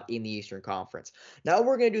top spot in the Eastern Conference. Now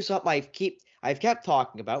we're going to do something I've kept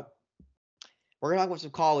talking about. We're going to talk about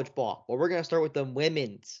some college ball. Well, we're going to start with the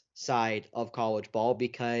women's side of college ball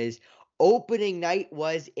because opening night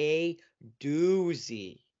was a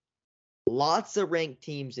doozy. Lots of ranked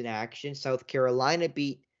teams in action. South Carolina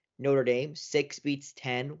beat Notre Dame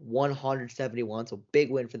 6-10, 171. So big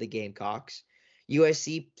win for the Gamecocks.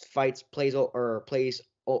 USC plays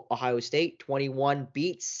Ohio State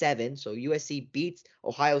 21-7. So USC beats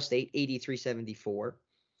Ohio State 83-74.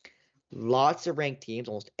 Lots of ranked teams.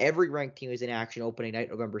 Almost every ranked team was in action opening night,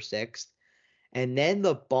 November 6th. And then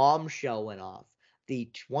the bombshell went off. The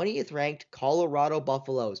 20th ranked Colorado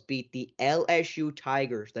Buffaloes beat the LSU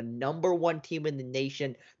Tigers, the number 1 team in the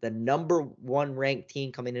nation, the number 1 ranked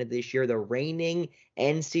team coming into this year, the reigning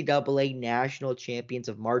NCAA national champions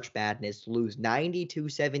of March Madness, lose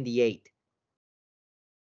 92-78.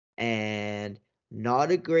 And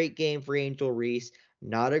not a great game for Angel Reese.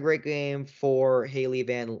 Not a great game for Haley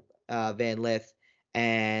Van Lith,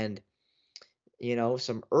 and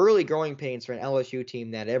some early growing pains for an LSU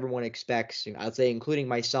team that everyone expects, I'd say including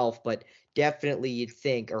myself, but definitely you'd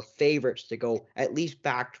think are favorites to go at least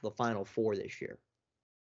back to the Final Four this year.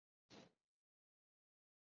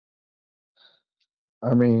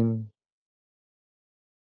 I mean,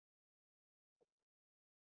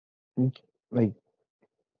 like,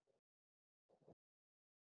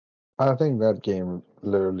 I think that game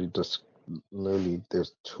literally,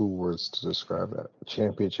 there's two words to describe that: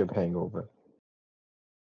 championship hangover.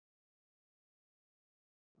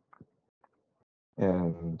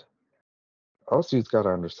 And LSU's got to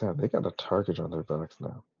understand they got a target on their backs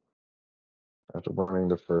now. After winning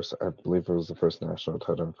the first, I believe it was the first national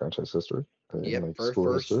title in franchise history, in Yep, like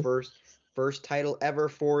school history. first title ever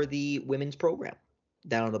for the women's program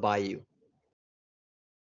down on the Bayou.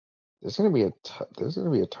 There's gonna be a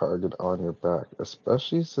target on your back,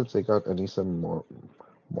 especially since they got Anissa more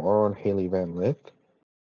on Haley Van Lith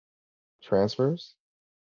transfers.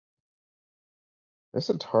 There's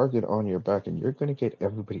a target on your back, and you're gonna get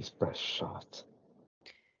everybody's best shot.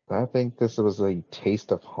 I think this was a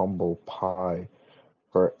taste of humble pie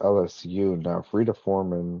for LSU. Now, Frida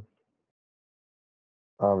Foreman,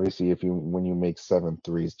 obviously, when you make 7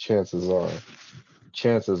 threes, chances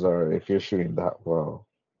are, if you're shooting that well,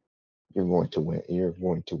 you're going to win. You're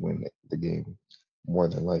going to win the game more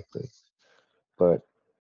than likely. But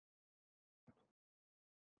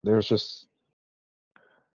there's just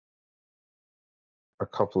a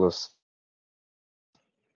couple of,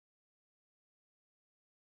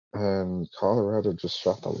 and Colorado just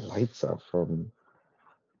shot the lights out from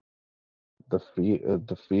the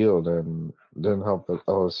field, and didn't help that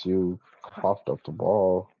LSU coughed up the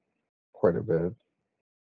ball quite a bit.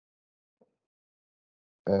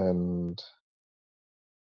 And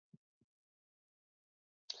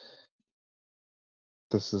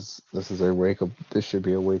this is a wake up. This should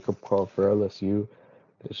be a wake up call for LSU.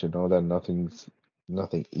 They should know that nothing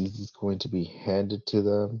easy is going to be handed to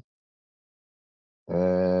them,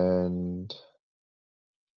 and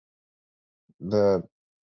that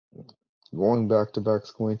going back to back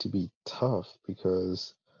is going to be tough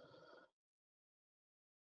because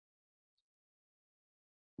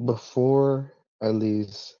before, at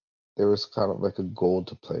least, there was kind of like a goal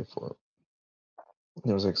to play for.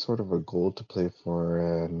 There was like sort of a goal to play for,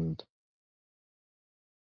 and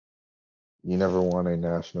you never won a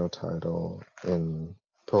national title in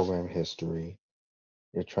program history.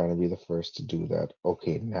 You're trying to be the first to do that.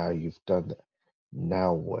 Okay, now you've done that.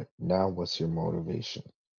 Now what? Now what's your motivation?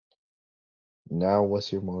 Now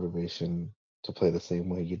what's your motivation to play the same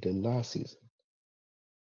way you did last season?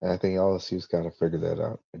 And I think LSU's got to figure that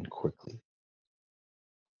out, and quickly,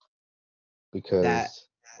 That because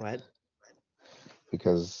what?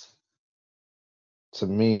 because to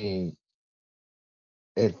me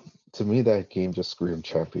it to me that game just screamed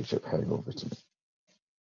championship hangover to me.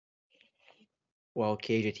 Well,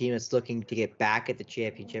 Cage, a team that's looking to get back at the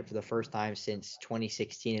championship for the first time since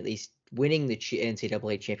 2016, at least winning the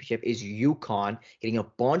NCAA championship, is UConn, getting a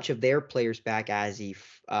bunch of their players back as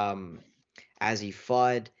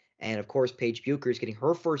Fudd, and of course Paige Bucher is getting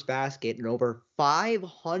her first basket in over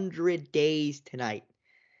 500 days tonight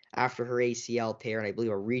after her ACL tear and I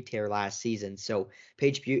believe a re-tear last season. So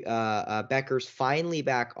Paige Becker's finally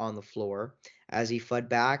back on the floor, as he Fudd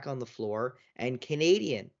back on the floor, and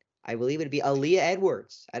Canadian, I believe it'd be Aaliyah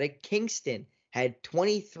Edwards out of Kingston, had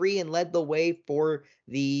 23 and led the way for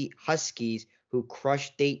the Huskies, who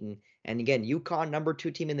crushed Dayton. And again, UConn, number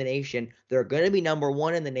 2 team in the nation. They're going to be number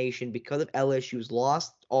 1 in the nation because of LSU's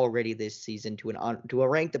lost already this season to a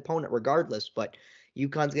ranked opponent regardless. But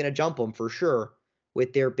UConn's going to jump them for sure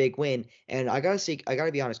with their big win. And I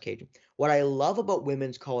gotta be honest, Cajun. What I love about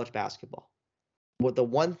women's college basketball, the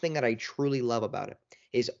one thing that I truly love about it,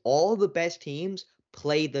 is all the best teams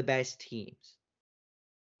play the best teams.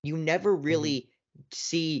 You never really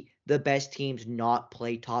see the best teams not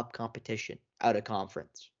play top competition out of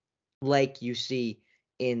conference, like you see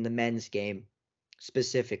in the men's game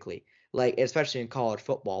specifically, like especially in college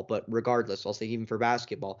football, but regardless, I'll say even for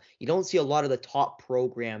basketball, you don't see a lot of the top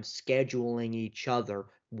programs scheduling each other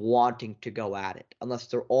wanting to go at it unless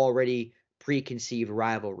they're already preconceived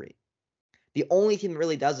rivalry. The only team that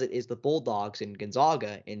really does it is the Bulldogs in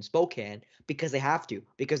Gonzaga in Spokane, because they have to,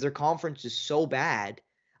 because their conference is so bad.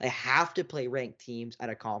 They have to play ranked teams at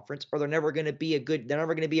a conference, or they're never going to be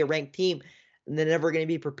a ranked team, and they're never going to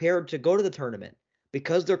be prepared to go to the tournament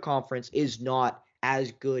because their conference is not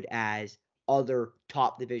as good as other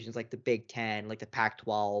top divisions like the Big 10, like the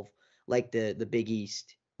Pac-12, like the Big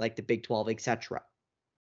East, like the Big 12, etc.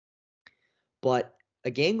 But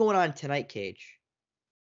A game going on tonight, Cage,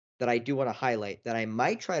 that I do want to highlight that I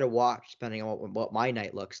might try to watch depending on what my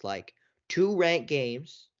night looks like. 2 ranked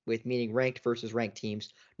games, with meaning ranked versus ranked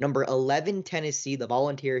teams. Number 11, Tennessee, the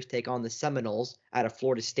Volunteers take on the Seminoles out of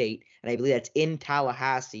Florida State. And I believe that's in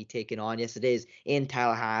Tallahassee taking on, yes, it is, in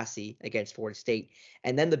Tallahassee against Florida State.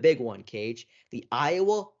 And then the big one, Cage, the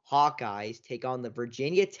Iowa Hawkeyes take on the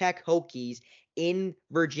Virginia Tech Hokies in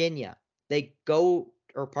Virginia. They go,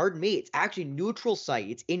 or pardon me, it's actually neutral site.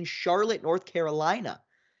 It's in Charlotte, North Carolina.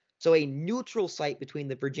 So a neutral site between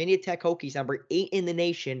the Virginia Tech Hokies, number 8 in the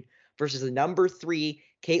nation, versus the number 3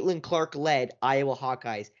 Caitlin Clark-led Iowa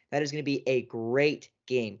Hawkeyes. That is going to be a great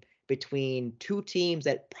game between two teams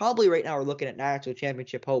that probably right now are looking at national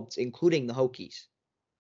championship hopes, including the Hokies.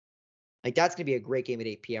 Like, that's going to be a great game at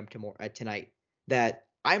 8 p.m. tonight that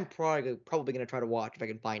I'm probably going to try to watch if I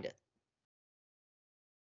can find it.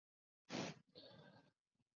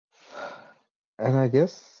 And I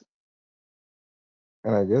guess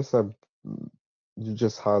you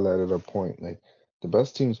just highlighted a point. Like, the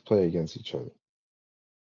best teams play against each other.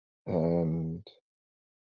 And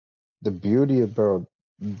the beauty about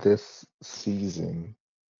this season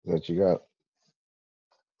that you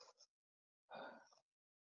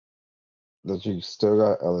still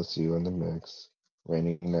got LSU in the mix,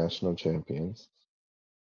 reigning national champions,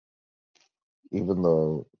 even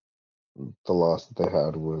though the loss that they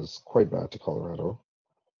had was quite bad to Colorado.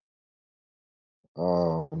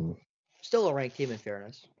 Still a ranked team in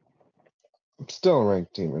fairness. Still a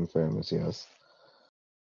ranked team in fairness, yes.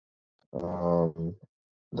 Then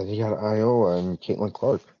you got Iowa and Caitlin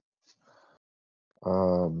Clark.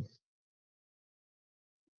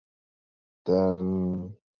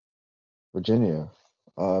 Then Virginia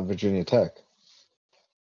Tech.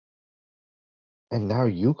 And now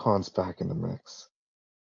UConn's back in the mix.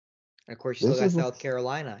 And of course, you still got South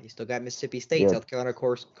Carolina. You still got Mississippi State. South Carolina, of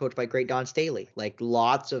course, coached by great Don Staley. Like,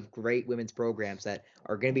 lots of great women's programs that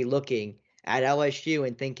are going to be looking at LSU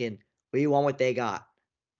and thinking, we want what they got.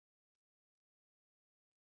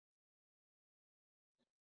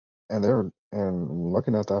 And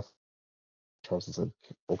looking at that, Charles said,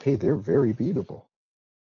 okay, they're very beatable.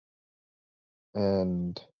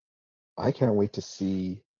 And I can't wait to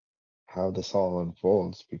see how this all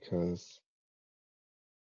unfolds because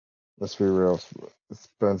let's be real,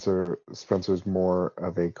 Spencer's more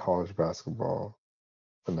of a college basketball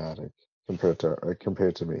fanatic compared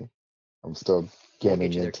to me. I'm still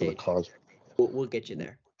getting into the college. We'll get you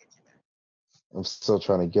there. I'm still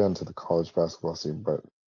trying to get into the college basketball scene, but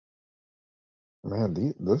man,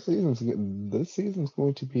 this season's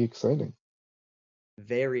going to be exciting.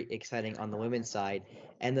 Very exciting on the women's side.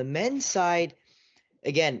 And the men's side,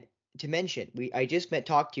 again, to mention, I just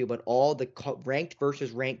talked to you about all the ranked versus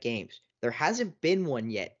ranked games. There hasn't been one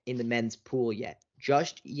yet in the men's pool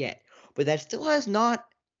just yet. But that still has not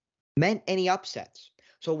meant any upsets.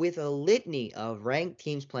 So with a litany of ranked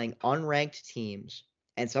teams playing unranked teams,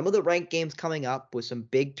 and some of the ranked games coming up with some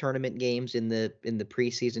big tournament games in the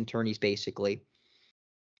preseason tourneys, basically.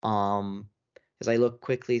 As I look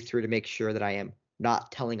quickly through to make sure that I am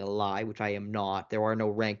not telling a lie, which I am not. There are no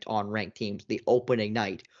ranked teams the opening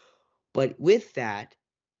night. But with that,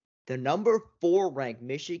 the number 4 ranked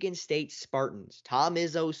Michigan State Spartans, Tom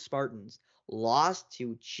Izzo's Spartans, lost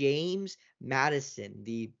to James Madison,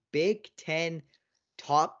 the Big Ten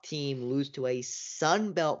top team, lose to a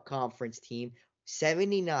Sun Belt Conference team,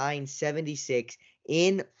 79-76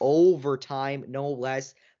 in overtime, no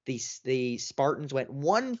less. The Spartans went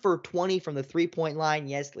 1 for 20 from the 3-point line.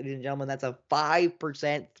 Yes, ladies and gentlemen, that's a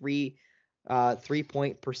 5%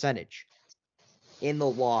 three-point percentage in the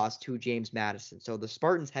loss to James Madison. So the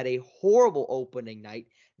Spartans had a horrible opening night.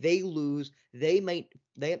 They lose. They're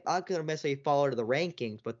not going to necessarily fall out of the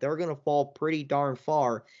rankings, but they're going to fall pretty darn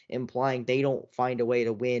far, implying they don't find a way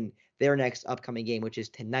to win their next upcoming game, which is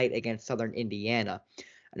tonight against Southern Indiana.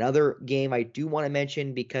 Another game I do want to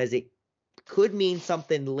mention because it could mean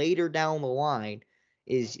something later down the line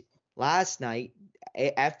is last night,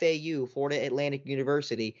 FAU, Florida Atlantic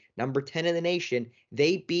University, number 10 in the nation,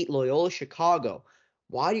 they beat Loyola Chicago.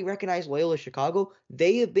 Why do you recognize Loyola Chicago?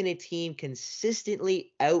 They have been a team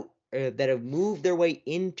consistently that have moved their way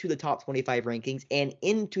into the top 25 rankings and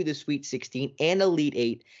into the Sweet 16 and Elite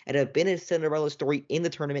 8 and have been a Cinderella story in the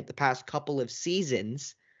tournament the past couple of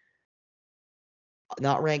seasons.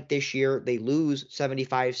 Not ranked this year. They lose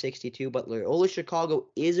 75-62, but Loyola Chicago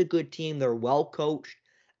is a good team. They're well coached,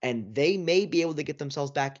 and they may be able to get themselves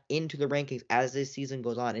back into the rankings as this season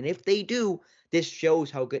goes on. And if they do, this shows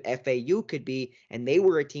how good FAU could be, and they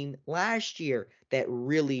were a team last year that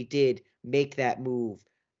really did make that move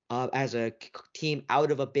as a team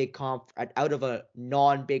out of a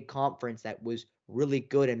non-big conference that was really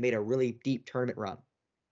good and made a really deep tournament run.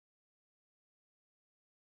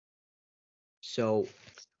 So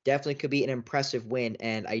definitely could be an impressive win.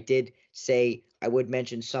 And I did say I would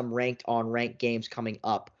mention some ranked on ranked games coming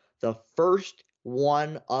up. The first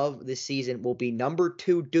one of the season will be number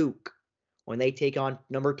 2 Duke when they take on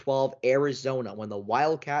number 12 Arizona, when the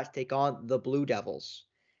Wildcats take on the Blue Devils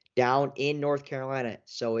down in North Carolina.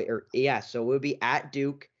 So it will be at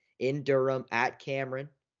Duke, in Durham, at Cameron.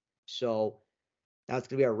 So that's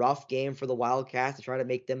going to be a rough game for the Wildcats to try to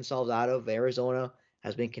make themselves out of. Arizona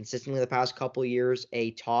has been consistently the past couple of years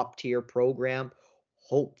a top-tier program.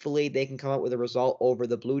 Hopefully they can come out with a result over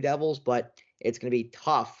the Blue Devils, but it's going to be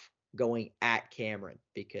tough going at Cameron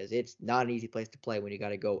because it's not an easy place to play when you got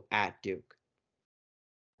to go at Duke.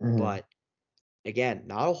 But again,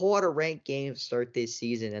 not a whole lot of ranked games to start this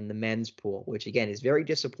season in the men's pool, which again is very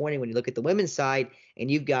disappointing when you look at the women's side and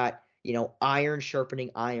you've got, iron sharpening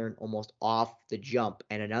iron almost off the jump.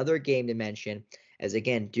 And another game to mention, as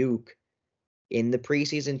again, Duke in the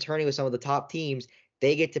preseason tourney with some of the top teams,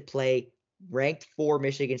 they get to play ranked 4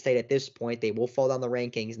 Michigan State at this point. They will fall down the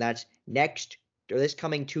rankings, and that's this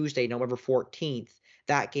coming Tuesday, November 14th.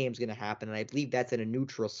 That game's going to happen, and I believe that's at a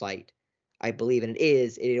neutral site. I believe, and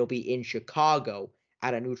it'll be in Chicago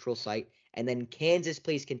at a neutral site. And then Kansas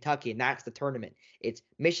plays Kentucky, and that's the tournament. It's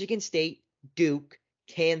Michigan State, Duke,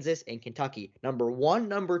 Kansas, and Kentucky. Number 1,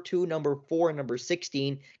 number 2, number 4, and number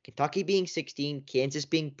 16. Kentucky being 16, Kansas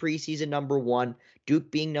being preseason number 1, Duke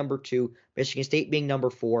being number 2, Michigan State being number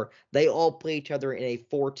 4. They all play each other in a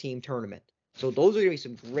 4-team tournament. So those are going to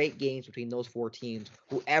be some great games between those 4 teams,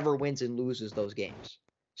 whoever wins and loses those games.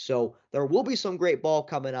 So there will be some great ball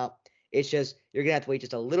coming up. It's just you're going to have to wait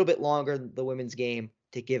just a little bit longer than the women's game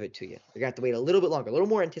to give it to you. You're going to have to wait a little bit longer, a little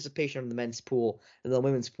more anticipation from the men's pool than the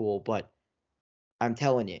women's pool. But I'm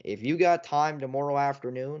telling you, if you got time tomorrow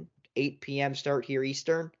afternoon, 8 p.m. start here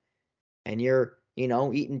Eastern, and you're,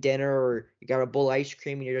 eating dinner or you got a bowl of ice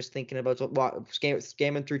cream and you're just thinking about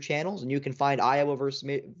scamming through channels and you can find Iowa versus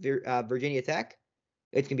Virginia Tech,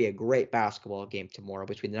 it's going to be a great basketball game tomorrow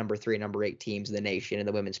between the number 3 and number 8 teams in the nation in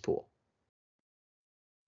the women's pool.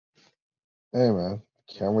 Hey man,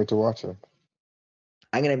 can't wait to watch it.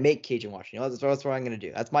 I'm gonna make Kajan watch. That's what I'm gonna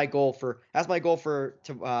do. That's my goal for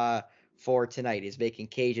tonight is making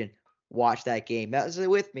Kajan watch that game. Not necessarily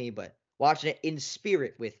with me, but watching it in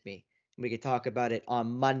spirit with me. We can talk about it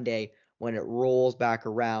on Monday when it rolls back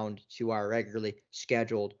around to our regularly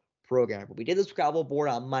scheduled program. But we did the Scrabble board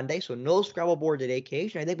on Monday, so no Scrabble board today,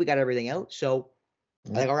 Kajan. I think we got everything out. So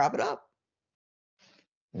I think I'll wrap it up.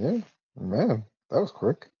 Yeah, man, that was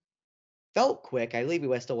quick. Felt quick. I believe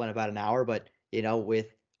we still went about an hour, but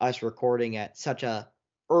with us recording at such a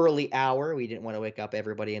early hour, we didn't want to wake up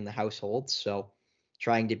everybody in the household. So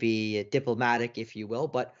trying to be diplomatic, if you will.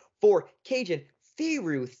 But for Kajan,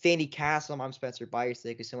 Thiru, Thanny Castle, I'm Spencer Byers.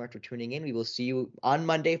 Thank you so much for tuning in. We will see you on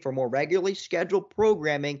Monday for more regularly scheduled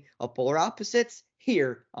programming of Polar Opposites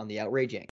here on The Outraging.